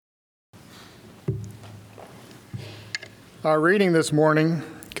Our reading this morning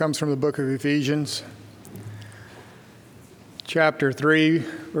comes from the book of Ephesians, chapter 3,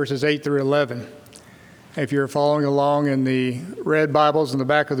 verses 8 through 11. If you're following along in the red Bibles in the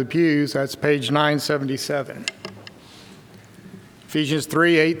back of the pews, that's page 977. Ephesians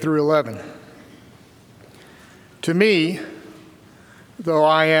 3, 8 through 11. To me, though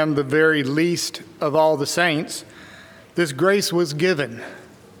I am the very least of all the saints, this grace was given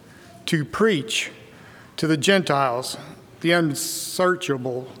to preach to the Gentiles the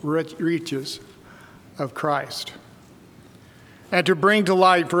unsearchable riches of Christ, and to bring to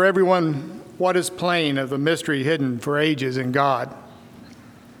light for everyone what is plain of the mystery hidden for ages in God,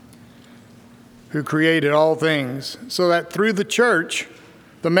 who created all things, so that through the church,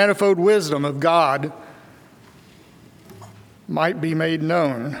 the manifold wisdom of God might be made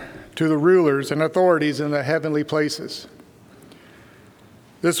known to the rulers and authorities in the heavenly places.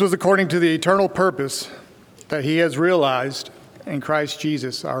 This was according to the eternal purpose that he has realized in Christ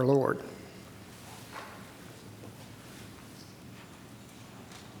Jesus our Lord.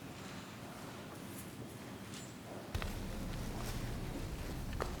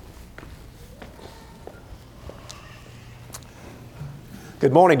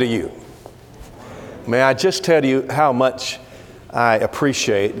 Good morning to you. May I just tell you how much I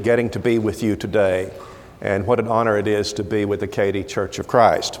appreciate getting to be with you today, and what an honor it is to be with the Katy Church of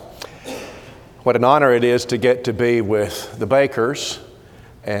Christ. What an honor it is to get to be with the Bakers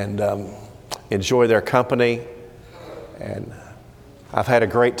and enjoy their company. And I've had a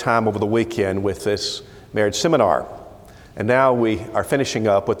great time over the weekend with this marriage seminar. And now we are finishing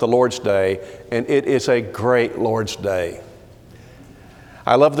up with the Lord's Day, and it is a great Lord's Day.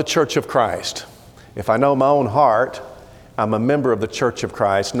 I love the Church of Christ. If I know my own heart, I'm a member of the Church of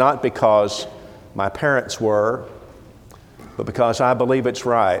Christ, not because my parents were, but because I believe it's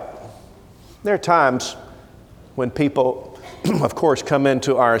right. There are times when people, of course, come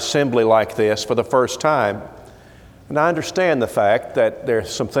into our assembly like this for the first time, and I understand the fact that there are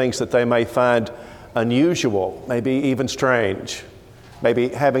some things that they may find unusual, maybe even strange, maybe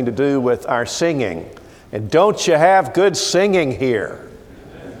having to do with our singing. And don't you have good singing here?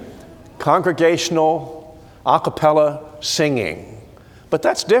 Congregational, a cappella singing. But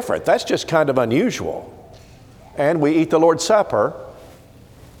that's different. That's just kind of unusual. And we eat the Lord's Supper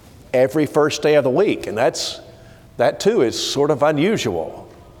every first day of the week, and that too is sort of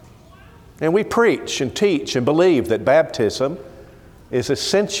unusual. And we preach and teach and believe that baptism is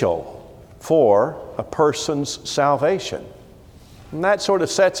essential for a person's salvation. And that sort of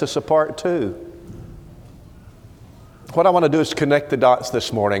sets us apart too. What I want to do is connect the dots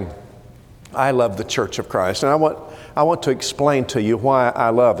this morning. I love the Church of Christ, and I want to explain to you why I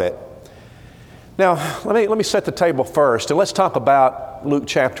love it. Now, let me set the table first, and let's talk about Luke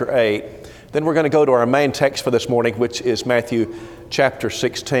chapter 8. Then we're going to go to our main text for this morning, which is Matthew chapter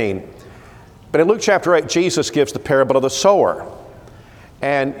 16. But in Luke chapter 8, Jesus gives the parable of the sower.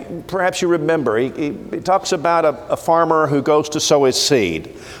 And perhaps you remember, he talks about a farmer who goes to sow his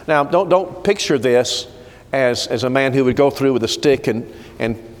seed. Now, don't picture this as a man who would go through with a stick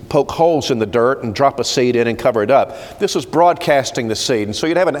and poke holes in the dirt and drop a seed in and cover it up. This was broadcasting the seed. And so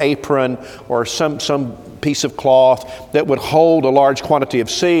you'd have an apron or some piece of cloth that would hold a large quantity of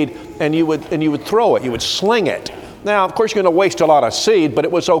seed, and you would throw it. You would sling it. Now, of course, you're going to waste a lot of seed, but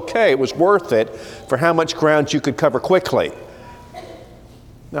it was okay. It was worth it for how much ground you could cover quickly.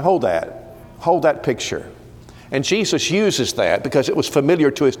 Now hold that picture. And Jesus uses that because it was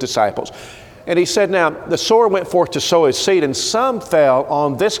familiar to his disciples. And he said, now, the sower went forth to sow his seed, and some fell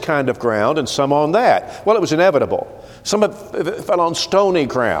on this kind of ground and some on that. Well, it was inevitable. Some of it fell on stony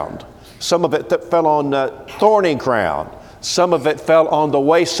ground. Some of it fell on thorny ground. Some of it fell on the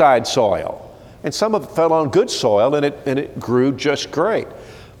wayside soil. And some of it fell on good soil, and it grew just great.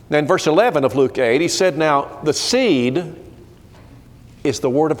 Now, in verse 11 of Luke 8, he said, now, the seed is the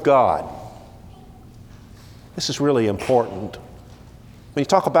Word of God. This is really important. When you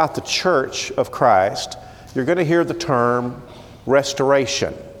talk about the Church of Christ, you're going to hear the term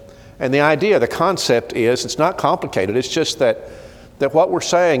restoration. And the idea, the concept is, it's not complicated. It's just that what we're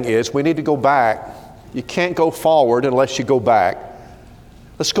saying is we need to go back. You can't go forward unless you go back.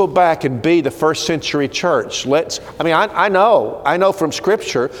 Let's go back and be the first century church. I know from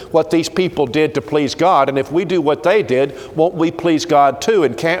Scripture what these people did to please God. And if we do what they did, won't we please God too?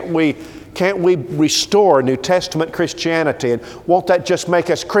 And can't we restore New Testament Christianity? And won't that just make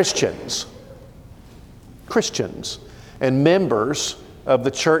us Christians? Christians and members of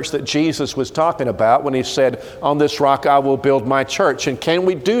the church that Jesus was talking about when he said, on this rock I will build my church. And can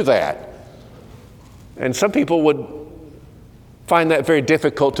we do that? And some people would find that very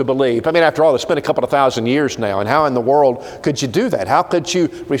difficult to believe. I mean, after all, it's been a couple of thousand years now, and how in the world could you do that? How could you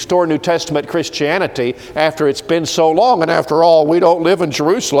restore New Testament Christianity after it's been so long? And after all, we don't live in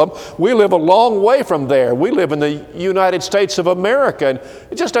Jerusalem. We live a long way from there. We live in the United States of America, and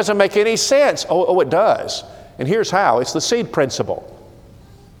it just doesn't make any sense. Oh, it does. And here's how. It's the seed principle.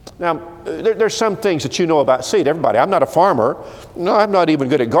 Now, there's some things that you know about seed, everybody. I'm not a farmer. No, I'm not even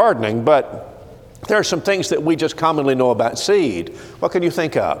good at gardening, but there are some things that we just commonly know about seed. What can you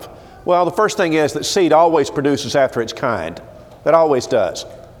think of? Well, the first thing is that seed always produces after its kind. It always does.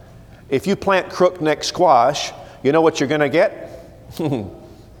 If you plant crookneck squash, you know what you're going to get?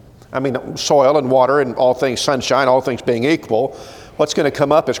 I mean, soil and water and all things, sunshine, all things being equal, what's going to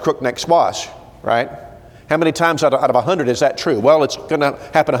come up is crookneck squash, right? How many times out of 100 is that true? Well, it's going to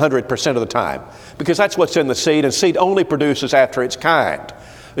happen 100% of the time because that's what's in the seed, and seed only produces after its kind.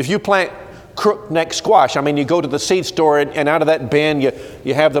 If you plant crookneck squash, I mean, you go to the seed store and out of that bin,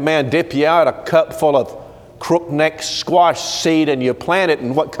 you have the man dip you out a cup full of crookneck squash seed and you plant it,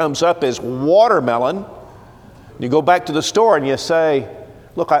 and what comes up is watermelon. You go back to the store and you say,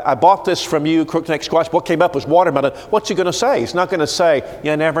 look, I bought this from you, crookneck squash. What came up was watermelon. What's he going to say? He's not going to say,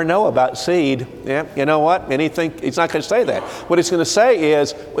 you never know about seed. Yeah, you know what? Anything. He's not going to say that. What he's going to say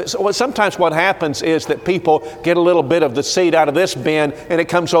is, sometimes what happens is that people get a little bit of the seed out of this bin and it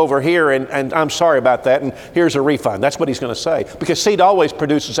comes over here and I'm sorry about that and here's a refund. That's what he's going to say. Because seed always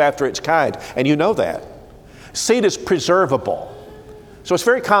produces after its kind, and you know that. Seed is preservable. So it's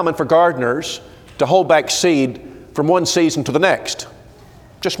very common for gardeners to hold back seed from one season to the next.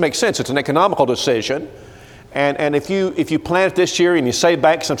 Just makes sense. It's an economical decision. And if you plant it this year and you save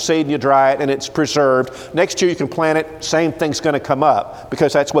back some seed and you dry it and it's preserved, next year you can plant it, same thing's going to come up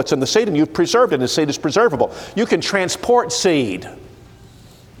because that's what's in the seed and you've preserved it and the seed is preservable. You can transport seed.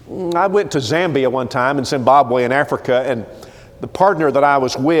 I went to Zambia one time, in Zimbabwe in Africa, and the partner that I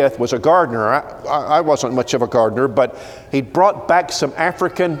was with was a gardener. I wasn't much of a gardener, but he brought back some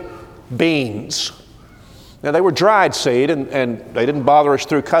African beans. Now, they were dried seed, and they didn't bother us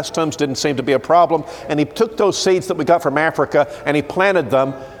through customs, didn't seem to be a problem. And he took those seeds that we got from Africa, and he planted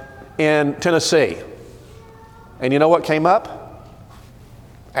them in Tennessee. And you know what came up?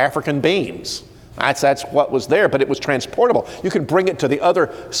 African beans. That's what was there, but it was transportable. You can bring it to the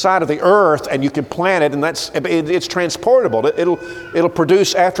other side of the earth, and you can plant it, and it's transportable. It'll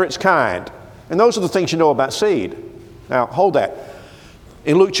produce after its kind. And those are the things you know about seed. Now, hold that.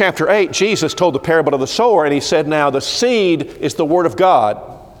 In Luke chapter 8, Jesus told the parable of the sower, and he said, now the seed is the word of God.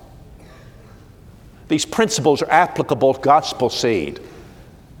 These principles are applicable to gospel seed.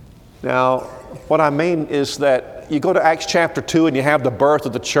 Now, what I mean is that you go to Acts chapter 2 and you have the birth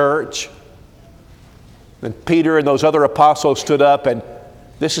of the church. And Peter and those other apostles stood up, and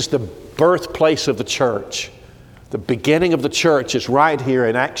this is the birthplace of the church. The beginning of the church is right here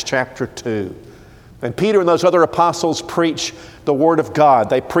in Acts chapter 2. And Peter and those other apostles preach the Word of God.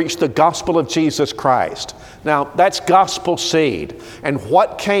 They preach the gospel of Jesus Christ. Now, that's gospel seed. And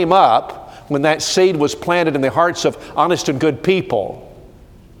what came up when that seed was planted in the hearts of honest and good people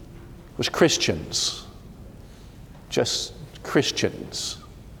was Christians. Just Christians.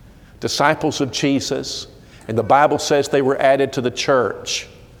 Disciples of Jesus. And the Bible says they were added to the church.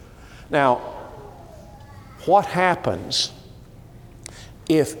 Now, what happens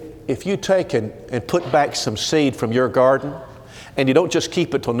if you take and put back some seed from your garden and you don't just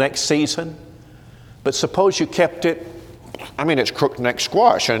keep it till next season, but suppose you kept it, it's crookneck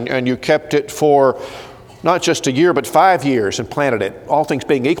squash, and you kept it for not just a year but 5 years and planted it, all things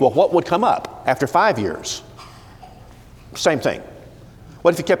being equal, what would come up after 5 years? Same thing.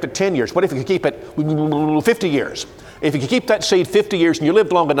 What if you kept it 10 years? What if you could keep it 50 years? If you could keep that seed 50 years and you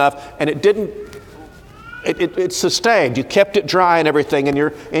lived long enough and it sustained, you kept it dry and everything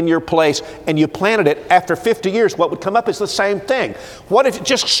in your place, and you planted it after 50 years, what would come up is the same thing. What if,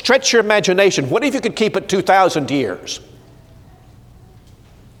 just stretch your imagination, what if you could keep it 2,000 years?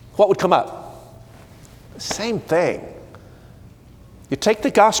 What would come up? Same thing. You take the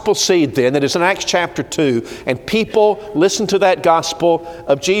gospel seed then that is in Acts chapter 2, and people listen to that gospel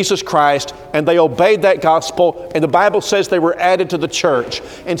of Jesus Christ, and they obeyed that gospel, and the Bible says they were added to the church.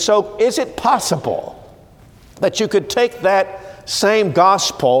 And so is it possible that you could take that same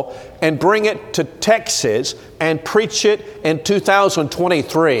gospel and bring it to Texas and preach it in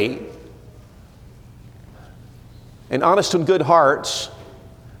 2023, and honest and good hearts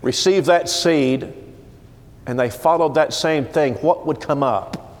receive that seed and they followed that same thing, what would come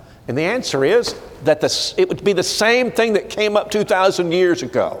up? And the answer is that it would be the same thing that came up 2,000 years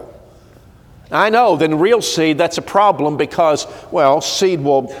ago. I know, then real seed, that's a problem because, seed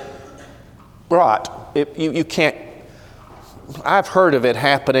will rot. You can't I've heard of it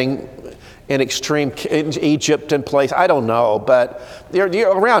happening in Egypt and place. I don't know, but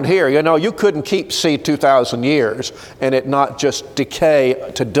around here, you couldn't keep seed 2,000 years and it not just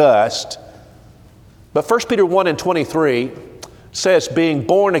decay to dust. But 1 Peter 1:23 says, being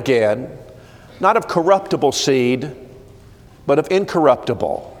born again, not of corruptible seed, but of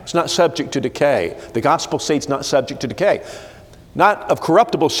incorruptible. It's not subject to decay. The gospel seed's not subject to decay. Not of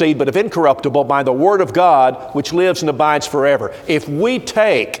corruptible seed, but of incorruptible by the word of God, which lives and abides forever. If we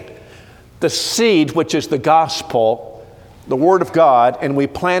take the seed, which is the gospel, the word of God, and we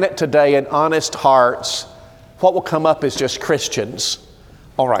plant it today in honest hearts, what will come up is just Christians.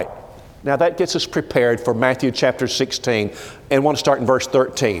 All right. Now that gets us prepared for Matthew chapter 16, and I want to start in verse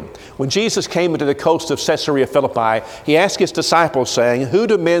 13. When Jesus came into the coast of Caesarea Philippi, he asked his disciples, saying, who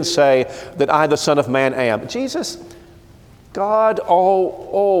do men say that I, the Son of Man, am? God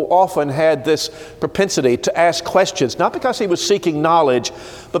often had this propensity to ask questions, not because he was seeking knowledge,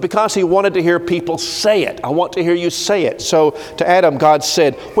 but because he wanted to hear people say it. I want to hear you say it. So to Adam, God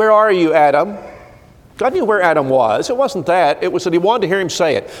said, where are you, Adam? God knew where Adam was. It wasn't that. It was that he wanted to hear him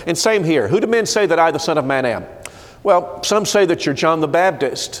say it. And same here. Who do men say that I, the Son of Man, am? Well, some say that you're John the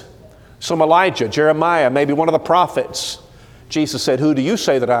Baptist, some Elijah, Jeremiah, maybe one of the prophets. Jesus said, who do you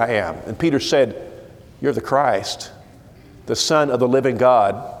say that I am? And Peter said, you're the Christ, the Son of the living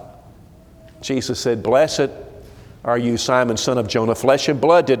God. Jesus said, blessed are you, Simon, son of Jonah. Flesh and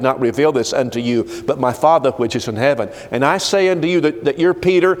blood did not reveal this unto you, but my Father which is in heaven. And I say unto you that you're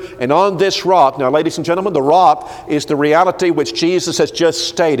Peter, and on this rock, now ladies and gentlemen, the rock is the reality which Jesus has just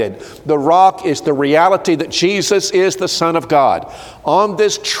stated. The rock is the reality that Jesus is the Son of God. On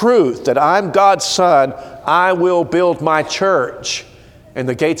this truth that I'm God's Son, I will build my church, and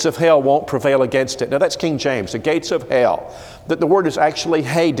the gates of hell won't prevail against it. Now that's King James, the gates of hell. The word is actually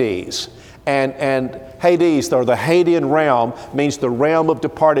Hades. And Hades, or the Hadean realm, means the realm of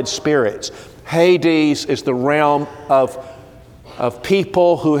departed spirits. Hades is the realm of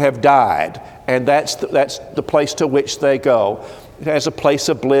people who have died, and that's the place to which they go. It has a place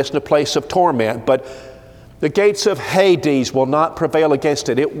of bliss and a place of torment, but the gates of Hades will not prevail against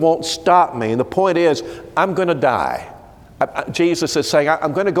it. It won't stop me. And the point is, I'm going to die. Jesus is saying,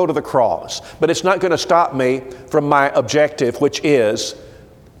 I'm going to go to the cross, but it's not going to stop me from my objective, which is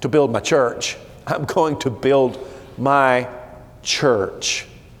to build my church. I'm going to build my church.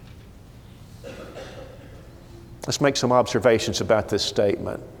 Let's make some observations about this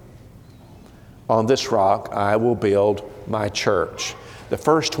statement. On this rock, I will build my church. The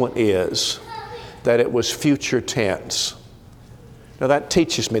first one is that it was future tense. Now that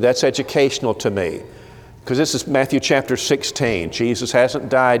teaches me, that's educational to me. Because this is Matthew chapter 16. Jesus hasn't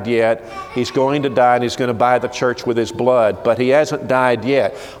died yet. He's going to die, and he's going to buy the church with his blood, but he hasn't died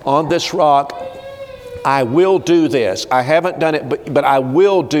yet. On this rock, I will do this. I haven't done it, but I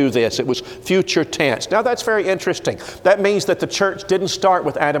will do this. It was future tense. Now that's very interesting. That means that the church didn't start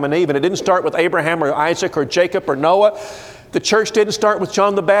with Adam and Eve, and it didn't start with Abraham or Isaac or Jacob or Noah. The church didn't start with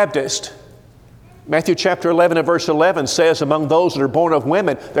John the Baptist. Matthew chapter 11 and verse 11 says, among those that are born of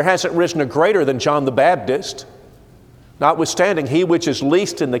women, there hasn't risen a greater than John the Baptist. Notwithstanding, he which is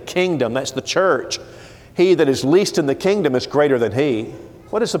least in the kingdom, that's the church, he that is least in the kingdom is greater than he.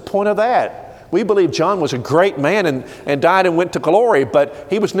 What is the point of that? We believe John was a great man and died and went to glory, but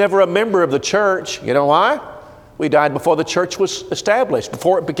he was never a member of the church. You know why? We died before the church was established,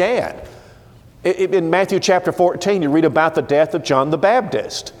 before it began. In Matthew chapter 14, you read about the death of John the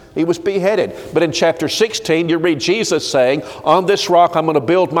Baptist. He was beheaded. But in chapter 16, you read Jesus saying, on this rock I'm going to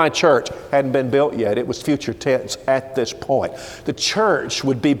build my church. Hadn't been built yet. It was future tense at this point. The church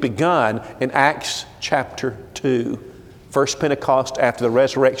would be begun in Acts chapter 2, first Pentecost after the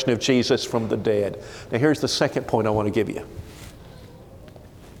resurrection of Jesus from the dead. Now here's the second point I want to give you.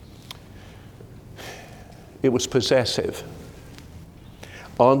 It was possessive.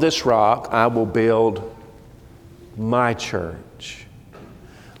 On this rock I will build my church.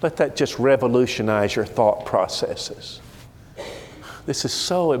 Let that just revolutionize your thought processes. This is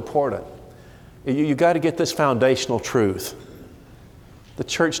so important. You got to get this foundational truth. The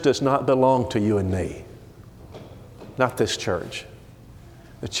church does not belong to you and me. Not this church.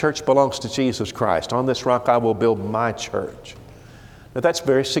 The church belongs to Jesus Christ. On this rock I will build my church. Now that's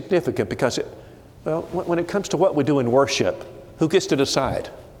very significant because when it comes to what we do in worship, who gets to decide?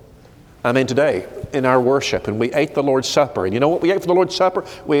 I mean, today in our worship, and we ate the Lord's Supper. And you know what we ate for the Lord's Supper?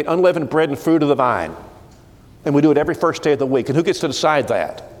 We ate unleavened bread and fruit of the vine. And we do it every first day of the week. And who gets to decide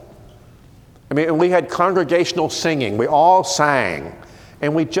that? I mean, and we had congregational singing. We all sang.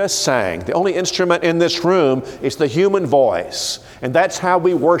 And we just sang. The only instrument in this room is the human voice. And that's how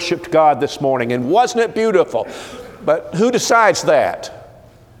we worshiped God this morning. And wasn't it beautiful? But who decides that?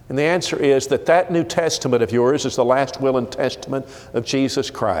 And the answer is that New Testament of yours is the last will and testament of Jesus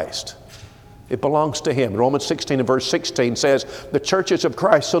Christ. It belongs to Him. Romans 16 and verse 16 says, the churches of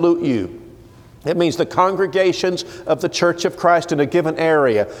Christ salute you. It means the congregations of the Church of Christ in a given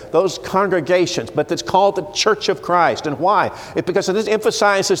area. Those congregations, but it's called the Church of Christ. And why? Because it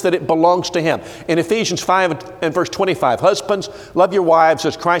emphasizes that it belongs to Him. In Ephesians 5 and verse 25, husbands, love your wives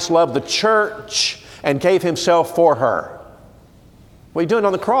as Christ loved the church and gave Himself for her. What are you doing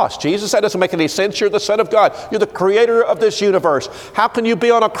on the cross? Jesus, that doesn't make any sense. You're the Son of God. You're the creator of this universe. How can you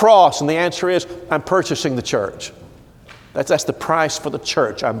be on a cross? And the answer is, I'm purchasing the church. That's the price for the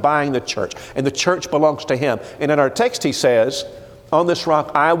church. I'm buying the church. And the church belongs to Him. And in our text He says, on this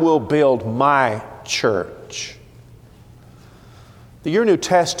rock I will build my church. Your New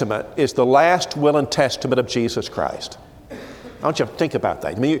Testament is the last will and testament of Jesus Christ. I want you to think about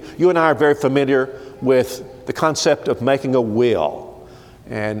that. I mean, you and I are very familiar with the concept of making a will.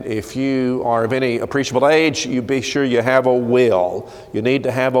 And if you are of any appreciable age, you be sure you have a will. You need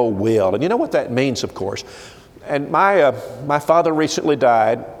to have a will. And you know what that means, of course. And my father recently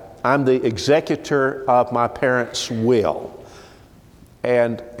died. I'm the executor of my parents' will.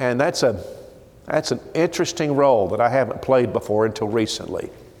 And that's an interesting role that I haven't played before until recently.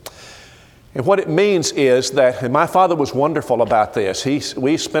 And what it means is that, and my father was wonderful about this.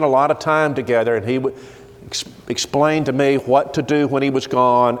 We spent a lot of time together, and he would explain to me what to do when he was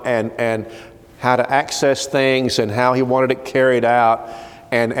gone, and how to access things, and how he wanted it carried out,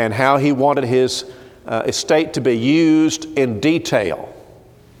 and how he wanted his estate to be used in detail.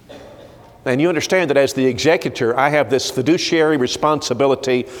 And you understand that as the executor, I have this fiduciary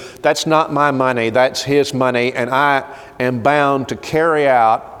responsibility. That's not my money, that's his money, and I am bound to carry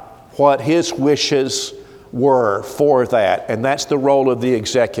out what his wishes were for that. And that's the role of the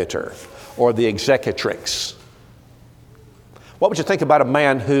executor or the executrix. What would you think about a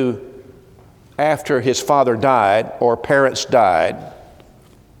man who, after his father died or parents died,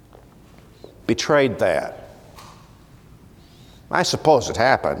 betrayed that? I suppose it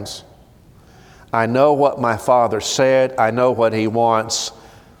happens. I know what my father said, I know what he wants,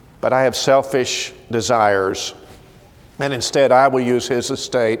 but I have selfish desires, and instead I will use his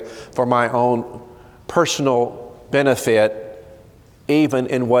estate for my own personal benefit, even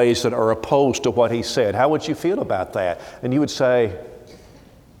in ways that are opposed to what he said. How would you feel about that? And you would say,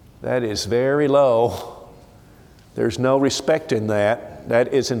 that is very low. There's no respect in that.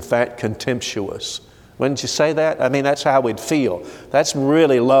 That is in fact contemptuous. Wouldn't you say that? I mean, that's how we'd feel. That's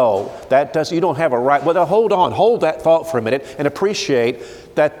really low. You don't have a right. Well, hold that thought for a minute and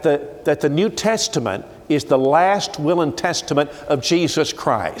appreciate that the New Testament is the last will and testament of Jesus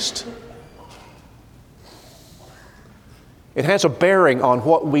Christ. It has a bearing on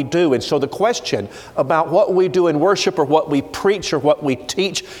what we do. And so the question about what we do in worship or what we preach or what we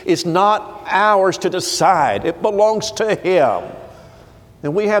teach is not ours to decide. It belongs to Him.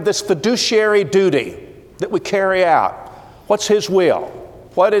 And we have this fiduciary duty that we carry out. What's His will?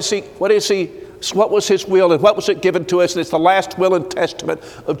 What was His will, and what was it given to us? And it's the last will and testament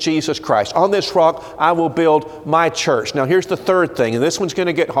of Jesus Christ. On this rock, I will build my church. Now, here's the third thing, and this one's going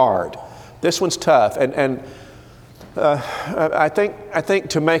to get hard. This one's tough, and I think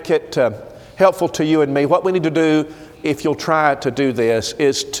to make it helpful to you and me, what we need to do, if you'll try to do this,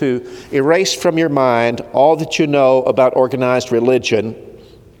 is to erase from your mind all that you know about organized religion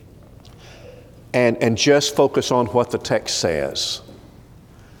and just focus on what the text says.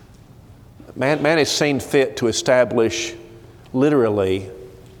 Man has seen fit to establish literally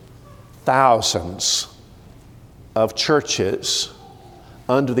thousands of churches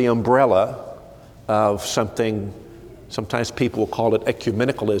under the umbrella of something. Sometimes people will call it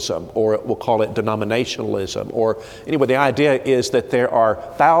ecumenicalism, or we'll call it denominationalism, or anyway, the idea is that there are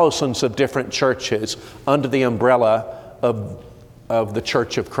thousands of different churches under the umbrella of the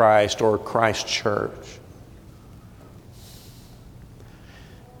Church of Christ or Christ Church.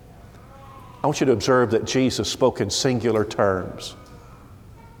 I want you to observe that Jesus spoke in singular terms.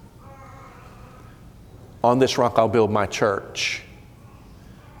 On this rock I'll build my church.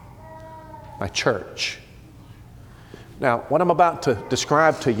 My church. Now, what I'm about to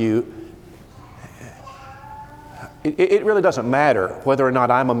describe to you, it really doesn't matter whether or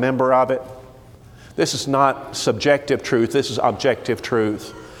not I'm a member of it. This is not subjective truth, this is objective truth.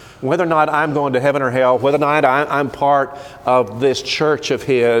 Whether or not I'm going to heaven or hell, whether or not I'm part of this church of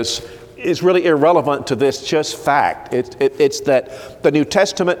His, is really irrelevant to this just fact. It's that the New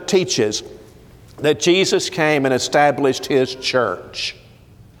Testament teaches that Jesus came and established His church.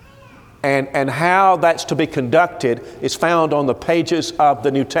 And how that's to be conducted is found on the pages of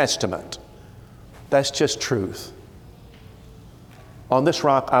the New Testament. That's just truth. On this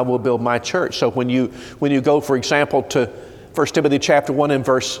rock I will build my church. So when you go, for example, to 1 Timothy chapter 1 and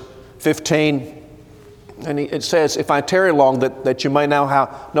verse 15, and it says, if I tarry long, that you may know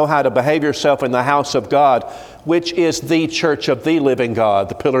how to behave yourself in the house of God, which is the church of the living God,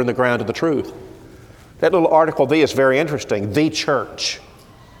 the pillar and the ground of the truth. That little article, the, is very interesting. The church.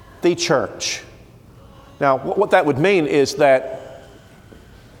 The church. Now, what that would mean is that,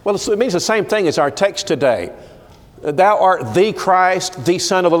 well, it means the same thing as our text today. Thou art the Christ, the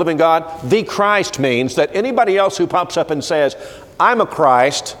Son of the living God. The Christ means that anybody else who pops up and says, I'm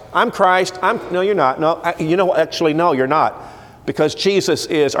Christ, no, you're not. No, actually, no, you're not. Because Jesus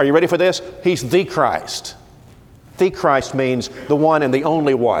is, are you ready for this? He's the Christ. The Christ means the one and the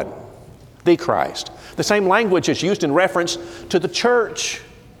only one. The Christ. The same language is used in reference to the church.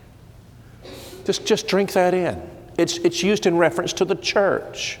 Just drink that in. It's used in reference to the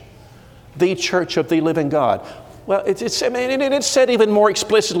church. The church of the living God. Well, it's said even more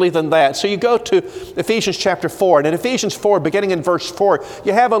explicitly than that. So you go to Ephesians chapter 4, and in Ephesians 4, beginning in verse 4,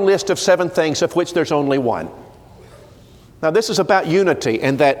 you have a list of 7 things of which there's only one. Now, this is about unity,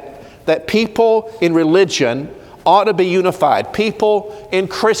 and that people in religion ought to be unified. People in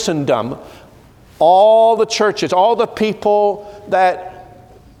Christendom, all the churches, all the people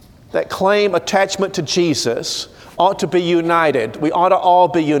that claim attachment to Jesus ought to be united. We ought to all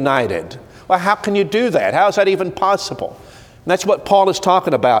be united. Well, how can you do that? How is that even possible? And that's what Paul is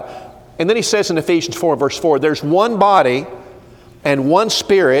talking about. And then he says in Ephesians 4, verse 4, there's one body and one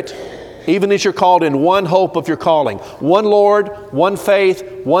Spirit, even as you're called in one hope of your calling. One Lord, one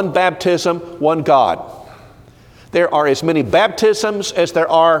faith, one baptism, one God. There are as many baptisms as there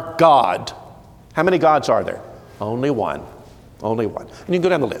are God. How many gods are there? Only one. Only one. And you can go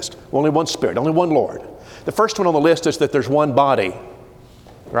down the list. Only one Spirit, only one Lord. The first one on the list is that there's one body.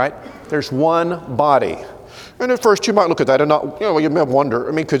 Right? There's one body. And at first you might look at that and not, you may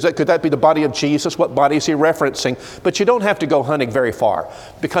wonder, could that be the body of Jesus? What body is he referencing? But you don't have to go hunting very far,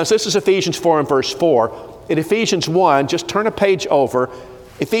 because this is Ephesians 4 and verse 4. In Ephesians 1, just turn a page over,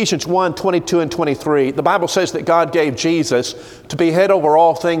 Ephesians 1, 22 and 23, the Bible says that God gave Jesus to be head over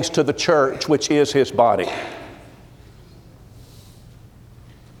all things to the church, which is his body.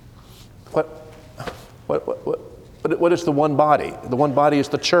 What is the one body? The one body is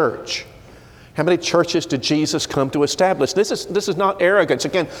the church. How many churches did Jesus come to establish? This is not arrogance.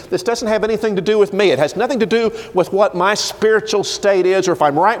 Again, this doesn't have anything to do with me. It has nothing to do with what my spiritual state is, or if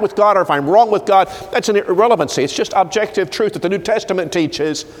I'm right with God or if I'm wrong with God. That's an irrelevancy. It's just objective truth that the New Testament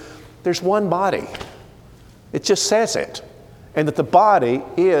teaches. There's one body. It just says it. And that the body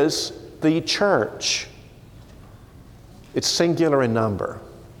is the church. It's singular in number.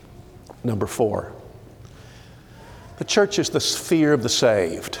 Number 4. The church is the sphere of the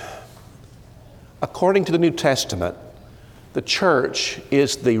saved. According to the New Testament, the church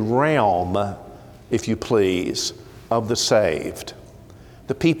is the realm, if you please, of the saved.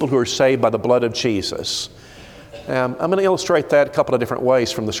 The people who are saved by the blood of Jesus. I'm going to illustrate that a couple of different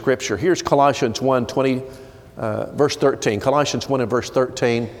ways from the Scripture. Here's Colossians 1, verse 13. Colossians 1 and verse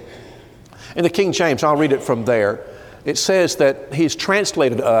 13. In the King James, I'll read it from there. It says that he's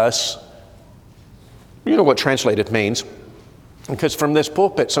translated us. You know what translated means, because from this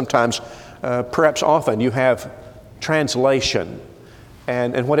pulpit sometimes, perhaps often, you have translation.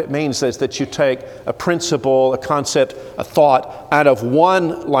 And what it means is that you take a principle, a concept, a thought out of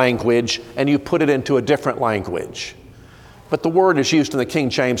one language and you put it into a different language. But the word is used in the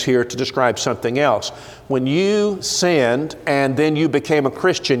King James here to describe something else. When you sinned and then you became a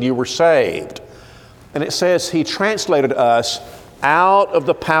Christian, you were saved. And it says he translated us out of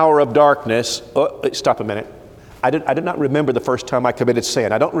the power of darkness. Stop a minute. I did not remember the first time I committed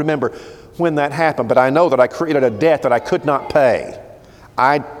sin. I don't remember when that happened, but I know that I created a debt that I could not pay.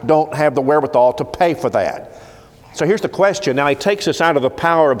 I don't have the wherewithal to pay for that. So here's the question. Now he takes us out of the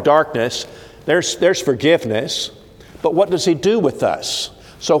power of darkness. There's forgiveness. But what does he do with us?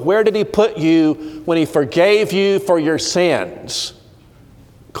 So where did he put you when he forgave you for your sins?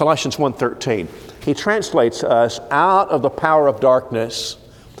 Colossians 1:13. He translates us out of the power of darkness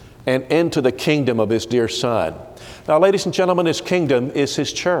and into the kingdom of his dear Son. Now, ladies and gentlemen, his kingdom is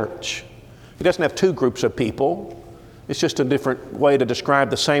his church. He doesn't have two groups of people. It's just a different way to describe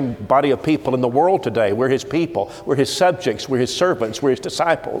the same body of people in the world today. We're his people. We're his subjects. We're his servants. We're his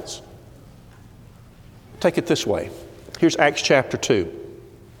disciples. Take it this way. Here's Acts chapter 2.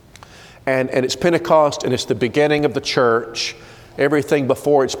 And it's Pentecost, and it's the beginning of the church. Everything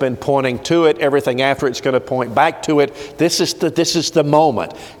before it's been pointing to it. Everything after it's going to point back to it. This is the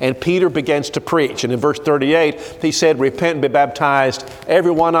moment. And Peter begins to preach. And in verse 38, he said, "Repent and be baptized,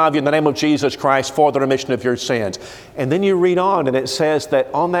 every one of you, in the name of Jesus Christ, for the remission of your sins." And then you read on, and it says that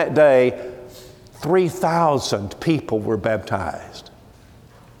on that day, 3,000 people were baptized.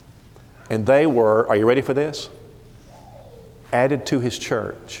 And they were, are you ready for this? Added to his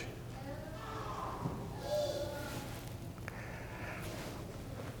church.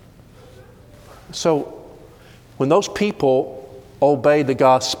 So, when those people obeyed the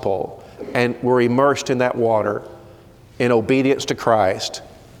gospel and were immersed in that water in obedience to Christ,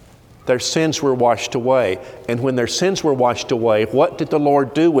 their sins were washed away. And when their sins were washed away, what did the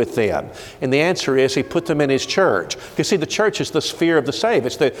Lord do with them? And the answer is He put them in His church. You see, the church is the sphere of the saved.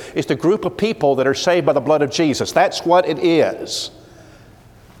 It's the group of people that are saved by the blood of Jesus. That's what it is.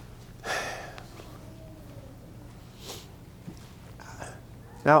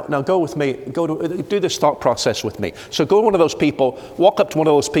 Now go with me, do this thought process with me. So go to one of those people, walk up to one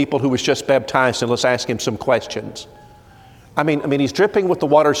of those people who was just baptized, and let's ask him some questions. I mean, he's dripping with the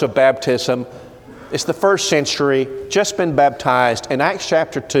waters of baptism. It's the first century, just been baptized in Acts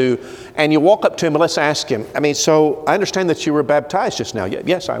chapter 2, and you walk up to him and let's ask him, so I understand that you were baptized just now.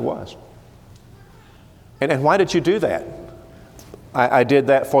 Yes, I was. And why did you do that? I did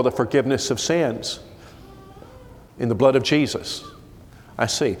that for the forgiveness of sins in the blood of Jesus. I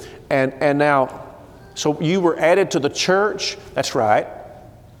see. And now, so you were added to the church? That's right.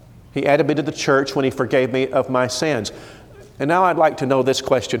 He added me to the church when He forgave me of my sins. And now I'd like to know this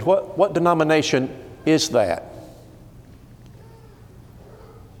question. What denomination is that?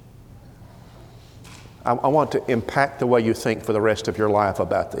 I want to impact the way you think for the rest of your life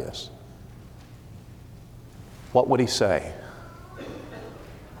about this. What would he say?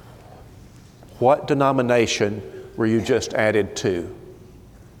 What denomination were you just added to?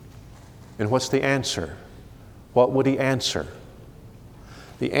 And what's the answer? What would he answer?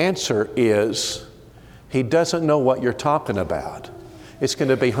 The answer is, he doesn't know what you're talking about. It's going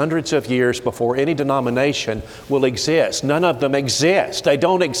to be hundreds of years before any denomination will exist. None of them exist. They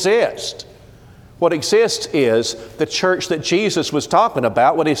don't exist. What exists is the church that Jesus was talking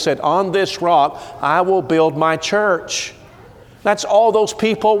about when He said, "On this rock I will build my church." That's all those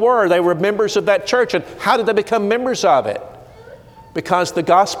people were. They were members of that church. And how did they become members of it? Because the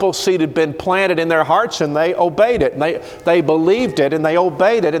gospel seed had been planted in their hearts and they obeyed it. And they believed it and they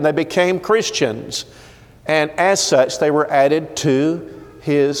obeyed it and they became Christians. And as such, they were added to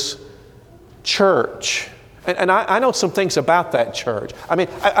His church. And I know some things about that church.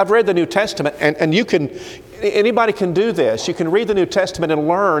 I've read the New Testament, and anybody can do this. You can read the New Testament and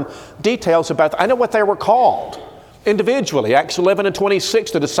learn details about I know what they were called. Individually, Acts 11 and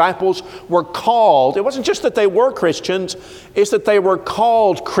 26, the disciples were called. It wasn't just that they were Christians, it's that they were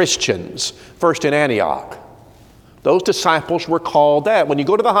called Christians, first in Antioch. Those disciples were called that. When you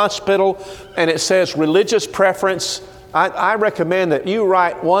go to the hospital and it says religious preference, I recommend that you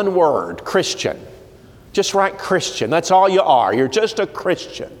write one word, Christian. Just write Christian. That's all you are. You're just a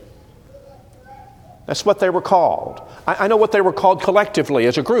Christian. That's what they were called. I know what they were called collectively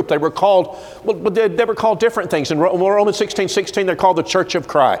as a group. They were called, they were called different things. In Romans 16:16, they're called the Church of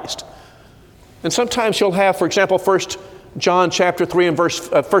Christ. And sometimes you'll have, for example, 1 John chapter 3 and 1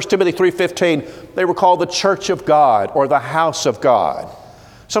 Timothy 3:15, they were called the Church of God or the House of God.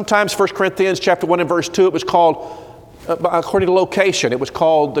 Sometimes 1 Corinthians chapter 1 and verse 2, it was called, according to location, it was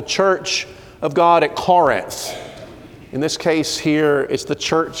called the Church of God at Corinth. In this case here, it's the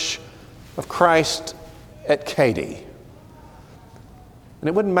Church of Christ at Katy. And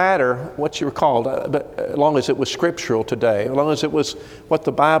it wouldn't matter what you were called, but as long as it was scriptural today, as long as it was what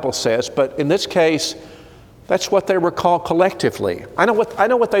the Bible says. But in this case, that's what they were called collectively. I know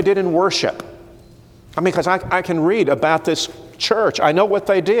what they did in worship. Because I can read about this church. I know what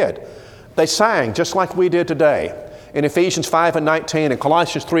they did. They sang just like we did today in Ephesians 5 and 19 and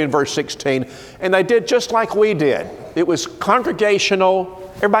Colossians 3 and verse 16. And they did just like we did. It was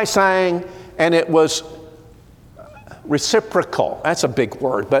congregational. Everybody sang, and it was reciprocal. That's a big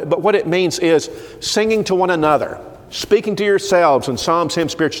word, but what it means is singing to one another, speaking to yourselves in psalms,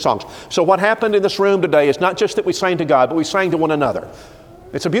 hymns, spiritual songs. So what happened in this room today is not just that we sang to God, but we sang to one another.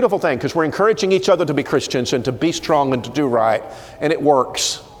 It's a beautiful thing because we're encouraging each other to be Christians and to be strong and to do right, and it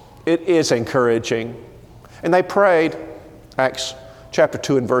works. It is encouraging. And they prayed, Acts chapter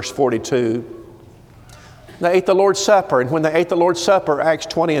 2 and verse 42. They ate the Lord's Supper, and when they ate the Lord's Supper, Acts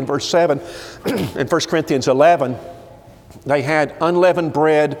 20 and verse 7, and 1 Corinthians 11, they had unleavened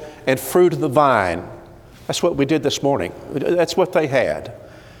bread and fruit of the vine. That's what we did this morning. That's what they had.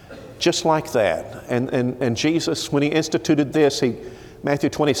 just like that. And Jesus, when he instituted this, Matthew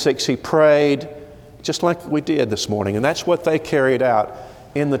 26, he prayed just like we did this morning. And that's what they carried out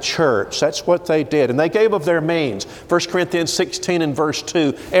in the church. That's what they did. And they gave of their means. 1 Corinthians 16 and verse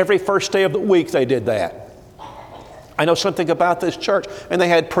 2, every first day of the week they did that. I know something about this church. And they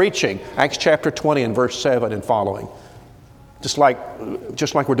had preaching, Acts chapter 20 and verse 7 and following. Just like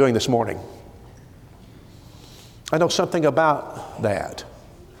we're doing this morning. I know something about that.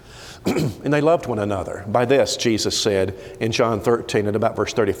 And they loved one another. By this, Jesus said in John 13 and about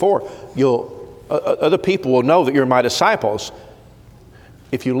verse 34, other people will know that you're my disciples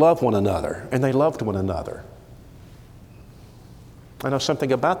if you love one another. And they loved one another. I know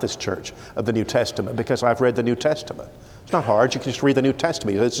something about this church of the New Testament because I've read the New Testament. It's not hard. You can just read the New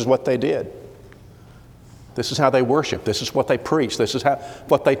Testament. This is what they did. This is how they worship. This is what they preach. This is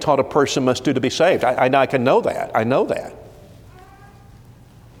what they taught a person must do to be saved. I can know that. I know that.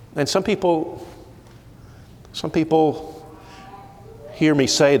 And some people hear me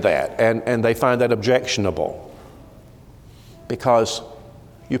say that, and they find that objectionable. Because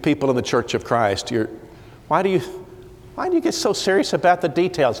you people in the Church of Christ, why do you get so serious about the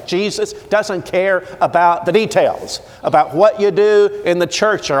details? Jesus doesn't care about the details, about what you do in the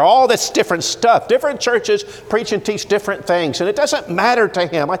church or all this different stuff. Different churches preach and teach different things, and it doesn't matter to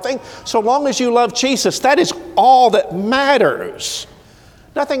him. I think so long as you love Jesus, that is all that matters.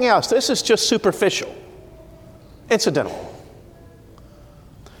 Nothing else. This is just superficial, incidental.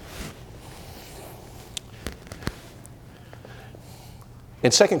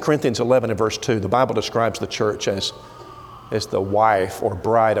 In 2 Corinthians 11 and verse 2, the Bible describes the church as the wife or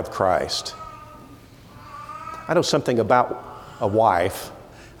bride of Christ. I know something about a wife.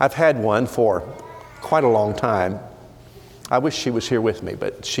 I've had one for quite a long time. I wish she was here with me,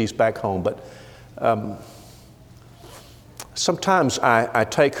 but she's back home. But sometimes I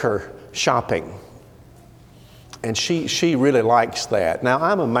take her shopping, and she really likes that. Now,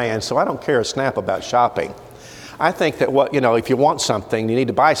 I'm a man, so I don't care a snap about shopping. I think that if you want something, you need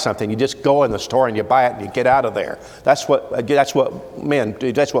to buy something, you just go in the store and you buy it and you get out of there. That's what men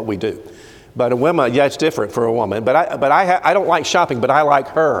do. That's what we do. But a woman, it's different for a woman. But I don't like shopping, but I like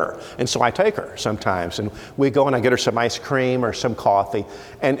her, and so I take her sometimes, and we go and I get her some ice cream or some coffee,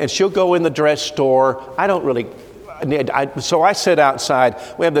 and she'll go in the dress store. I don't really. So I sit outside.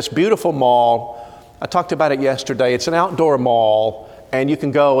 We have this beautiful mall. I talked about it yesterday. It's an outdoor mall, and you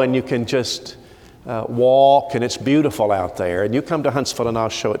can go and you can just walk, and it's beautiful out there. And you come to Huntsville and I'll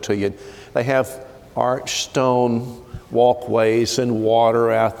show it to you. They have arched stone walkways and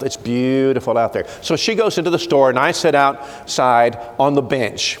water out there. It's beautiful out there. So she goes into the store and I sit outside on the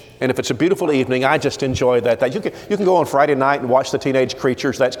bench. And if it's a beautiful evening, I just enjoy that. You can go on Friday night and watch the teenage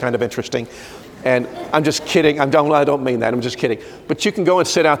creatures. That's kind of interesting. And I'm just kidding. I don't mean that. I'm just kidding. But you can go and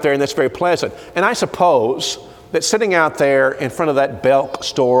sit out there, and that's very pleasant. And I suppose that sitting out there in front of that Belk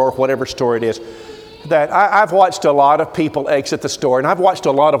store or whatever store it is, that I've watched a lot of people exit the store, and I've watched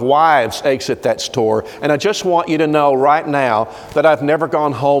a lot of wives exit that store, and I just want you to know right now that I've never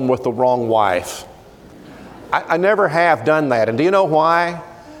gone home with the wrong wife. I never have done that. And do you know why?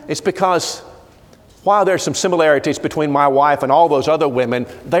 It's because while there's some similarities between my wife and all those other women,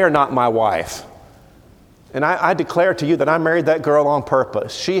 they are not my wife. And I declare to you that I married that girl on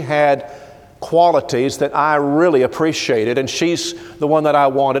purpose. She had qualities that I really appreciated, and she's the one that I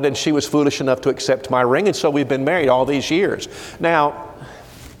wanted, and she was foolish enough to accept my ring, and so we've been married all these years. Now,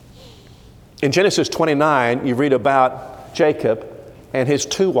 in Genesis 29, you read about Jacob and his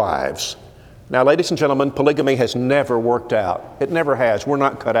 2 wives. Now, ladies and gentlemen, polygamy has never worked out. It never has. We're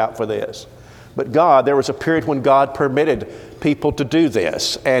not cut out for this. But there was a period when God permitted people to do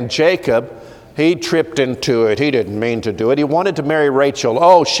this, and Jacob, he tripped into it. He didn't mean to do it. He wanted to marry Rachel.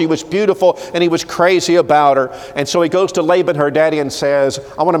 Oh, she was beautiful, and he was crazy about her. And so he goes to Laban, her daddy, and says,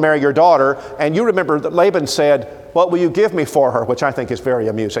 I want to marry your daughter. And you remember that Laban said, what will you give me for her? Which I think is very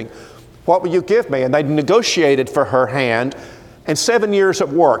amusing. What will you give me? And they negotiated for her hand. And 7 years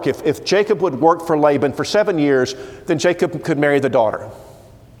of work. If Jacob would work for Laban for 7 years, then Jacob could marry the daughter.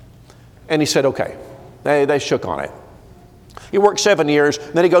 And he said, okay. They shook on it. He worked 7 years,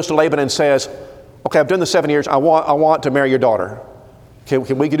 and then he goes to Laban and says, okay, I've done the 7 years. I want to marry your daughter.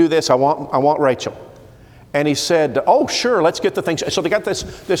 Can we do this? I want Rachel. And he said, oh, sure, let's get the things. So they got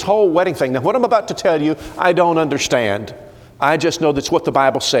this whole wedding thing. Now, what I'm about to tell you, I don't understand. I just know that's what the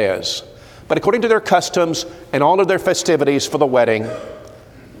Bible says. But according to their customs and all of their festivities for the wedding,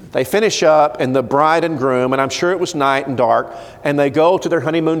 they finish up, and the bride and groom, and I'm sure it was night and dark, and they go to their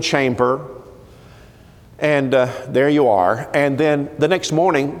honeymoon chamber. And there you are. And then the next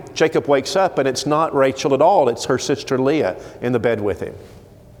morning, Jacob wakes up, and it's not Rachel at all. It's her sister Leah in the bed with him.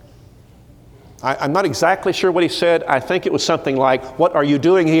 I'm not exactly sure what he said. I think it was something like, "What are you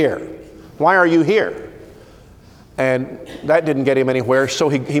doing here? Why are you here?" And that didn't get him anywhere. So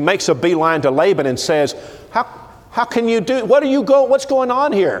he makes a beeline to Laban and says, How can you do, what's going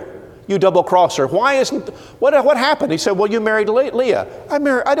on here? You double crosser. What happened? He said, "Well, you married Leah."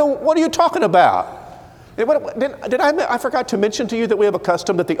 What are you talking about? I forgot to mention to you that we have a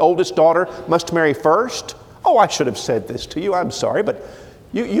custom that the oldest daughter must marry first? Oh, I should have said this to you. I'm sorry, but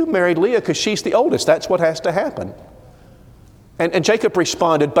you married Leah because she's the oldest. That's what has to happen. And Jacob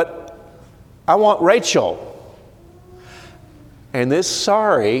responded, "But I want Rachel." And this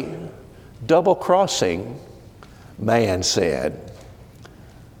sorry, double-crossing man said,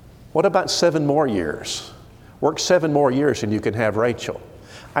 "What about 7 more years? Work 7 more years and you can have Rachel."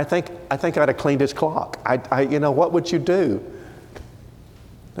 I think I'd have cleaned his clock. What would you do?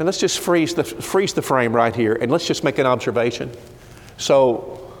 And let's just freeze the frame right here, and let's just make an observation.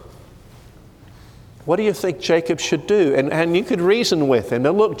 So, what do you think Jacob should do? And you could reason with him.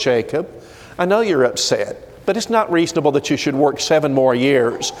 Now, look, Jacob, I know you're upset, but it's not reasonable that you should work 7 more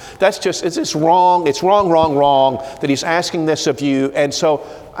years. It's just wrong. It's wrong that he's asking this of you. And so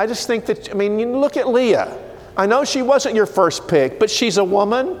I just think that, you look at Leah. I know she wasn't your first pick, but she's a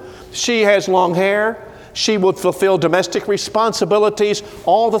woman. She has long hair. She would fulfill domestic responsibilities,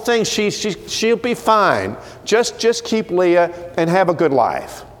 all the things. She'll be fine. Just keep Leah and have a good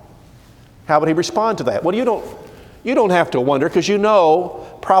life. How would he respond to that? Well, you don't have to wonder, because you know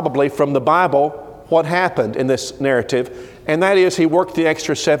probably from the Bible what happened in this narrative, and that is he worked the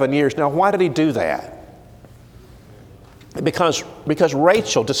extra 7 years. Now, why did he do that? Because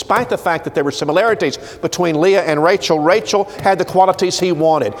Rachel, despite the fact that there were similarities between Leah and Rachel had the qualities he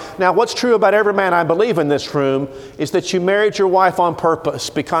wanted. Now, what's true about every man I believe in this room is that you married your wife on purpose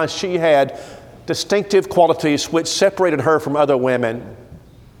because she had distinctive qualities which separated her from other women.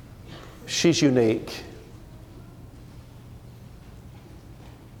 She's unique.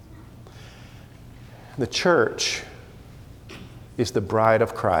 The church is the bride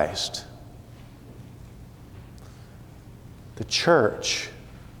of Christ. The church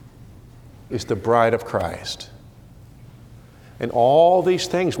is the bride of Christ. And all these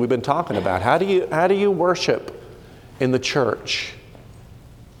things we've been talking about, how do you worship in the church?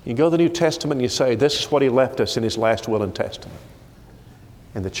 You go to the New Testament and you say, this is what he left us in his last will and testament.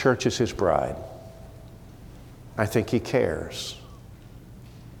 And the church is his bride. I think he cares.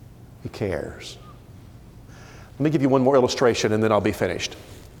 He cares. Let me give you one more illustration and then I'll be finished.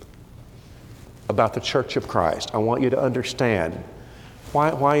 About the church of Christ. I want you to understand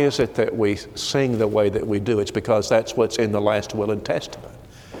why is it that we sing the way that we do? It's because that's what's in the last will and testament.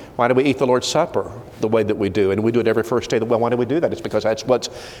 Why do we eat the Lord's Supper the way that we do? And we do it every first day. Well, why do we do that? It's because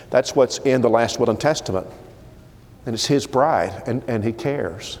that's what's in the last will and testament. And it's his bride, and he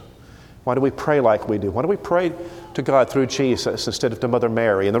cares. Why do we pray like we do? Why do we pray to God through Jesus instead of to Mother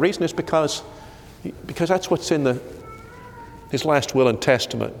Mary? And the reason is because that's what's in his last will and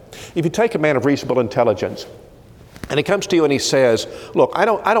testament. If you take a man of reasonable intelligence, and he comes to you and he says, look, I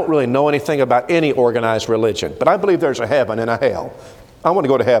don't really know anything about any organized religion, but I believe there's a heaven and a hell. I want to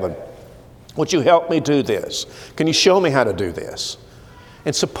go to heaven. Would you help me do this? Can you show me how to do this?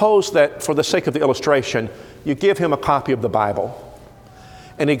 And suppose that, for the sake of the illustration, you give him a copy of the Bible,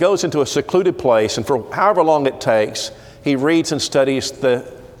 and he goes into a secluded place, and for however long it takes, he reads and studies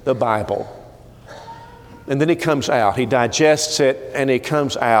the Bible. And then he comes out, he digests it, and he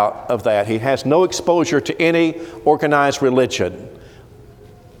comes out of that. He has no exposure to any organized religion,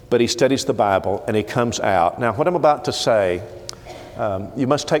 but he studies the Bible, and he comes out. Now, what I'm about to say, you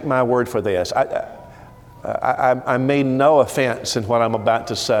must take my word for this. I mean no offense in what I'm about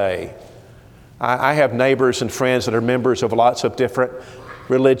to say. I have neighbors and friends that are members of lots of different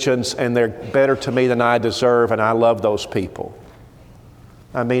religions, and they're better to me than I deserve, and I love those people.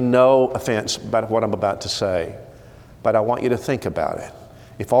 I mean no offense about what I'm about to say, but I want you to think about it.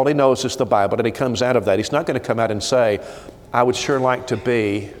 If all he knows is the Bible and he comes out of that, he's not going to come out and say, I would sure like to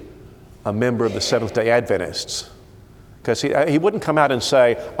be a member of the Seventh-day Adventists. Because he wouldn't come out and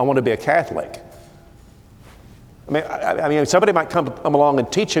say, I want to be a Catholic. I mean, somebody might come along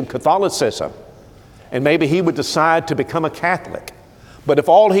and teach him Catholicism, and maybe he would decide to become a Catholic. But if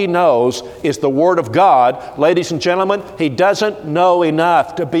all he knows is the Word of God, ladies and gentlemen, he doesn't know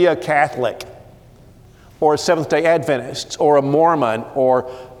enough to be a Catholic or a Seventh-day Adventist or a Mormon or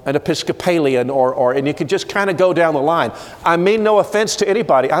an Episcopalian and you could just kind of go down the line. I mean no offense to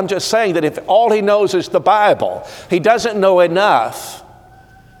anybody. I'm just saying that if all he knows is the Bible, he doesn't know enough.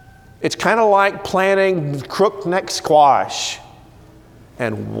 It's kind of like planting crookneck squash,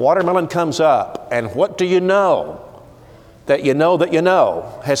 and watermelon comes up, and what do you know? that you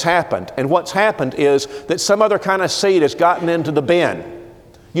know has happened. And what's happened is that some other kind of seed has gotten into the bin.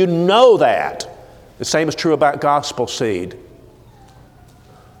 You know that. The same is true about gospel seed.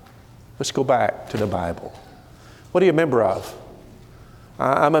 Let's go back to the Bible. What are you a member of?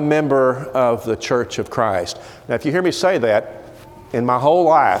 I'm a member of the Church of Christ. Now, if you hear me say that, in my whole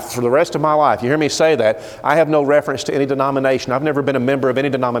life, for the rest of my life, you hear me say that, I have no reference to any denomination. I've never been a member of any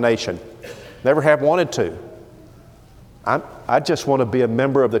denomination. Never have wanted to. I just want to be a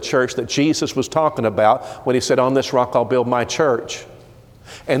member of the church that Jesus was talking about when He said, "On this rock I'll build my church."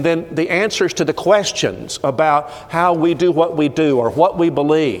 And then the answers to the questions about how we do what we do or what we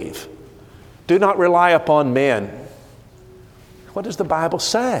believe do not rely upon men. What does the Bible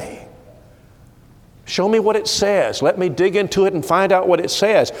say? Show me what it says. Let me dig into it and find out what it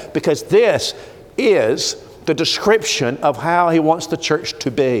says, because this is the description of how He wants the church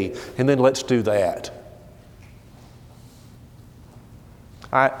to be. And then let's do that.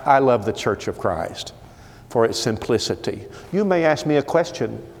 I love the Church of Christ for its simplicity. You may ask me a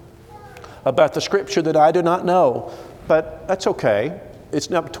question about the Scripture that I do not know, but that's okay. It's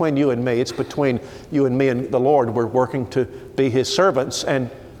not between you and me. It's between you and me and the Lord. We're working to be His servants. And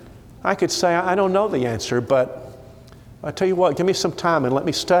I could say, I don't know the answer, but I tell you what, give me some time and let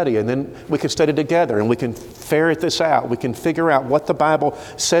me study, and then we can study together and we can ferret this out. We can figure out what the Bible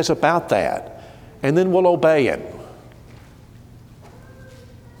says about that, and then we'll obey it.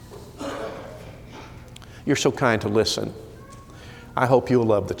 You're so kind to listen. I hope you'll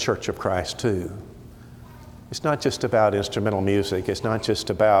love the Church of Christ too. It's not just about instrumental music. It's not just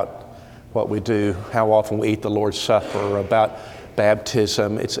about what we do, how often we eat the Lord's Supper, or about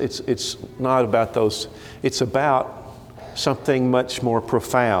baptism. It's not about those. It's about something much more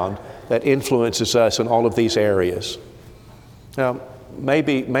profound that influences us in all of these areas. Now,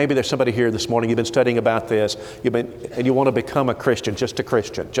 maybe there's somebody here this morning, you've been studying about this, and you want to become a Christian, just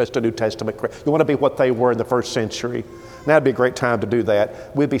a New Testament Christian. You want to be what they were in the first century. And that'd be a great time to do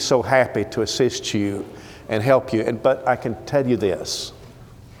that. We'd be so happy to assist you and help you. But I can tell you this,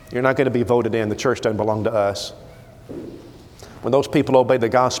 you're not going to be voted in. The church doesn't belong to us. When those people obeyed the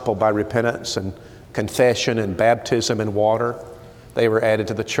gospel by repentance and confession and baptism and water, they were added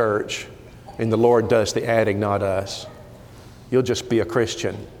to the church. And the Lord does the adding, not us. You'll just be a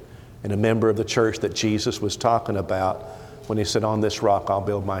Christian and a member of the church that Jesus was talking about when He said, "On this rock I'll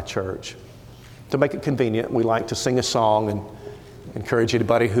build my church." To make it convenient, we like to sing a song and encourage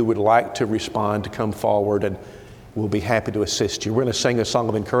anybody who would like to respond to come forward, and we'll be happy to assist you. We're going to sing a song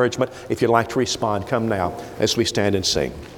of encouragement. If you'd like to respond, come now as we stand and sing.